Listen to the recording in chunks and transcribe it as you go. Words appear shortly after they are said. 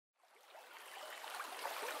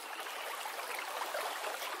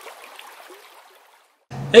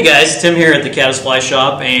Hey guys, Tim here at the Caddis Fly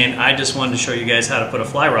Shop, and I just wanted to show you guys how to put a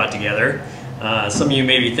fly rod together. Some of you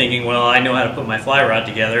may be thinking, well, I know how to put my fly rod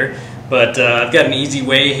together, but I've got an easy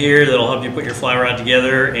way here that'll help you put your fly rod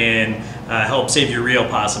together and help save your reel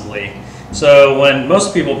possibly. So when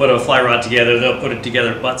most people put a fly rod together, they'll put it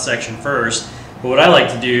together butt section first, but what I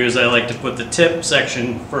like to do is I like to put the tip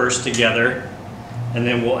section first together, and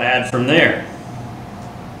then we'll add from there.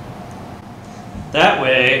 That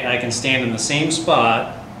way I can stand in the same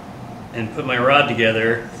spot and put my rod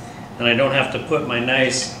together, and I don't have to put my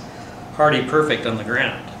nice Hardy Perfect on the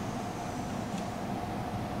ground.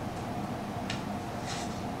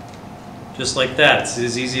 Just like that. It's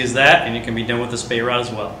as easy as that, and you can be done with the spay rod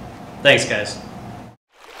as well. Thanks guys.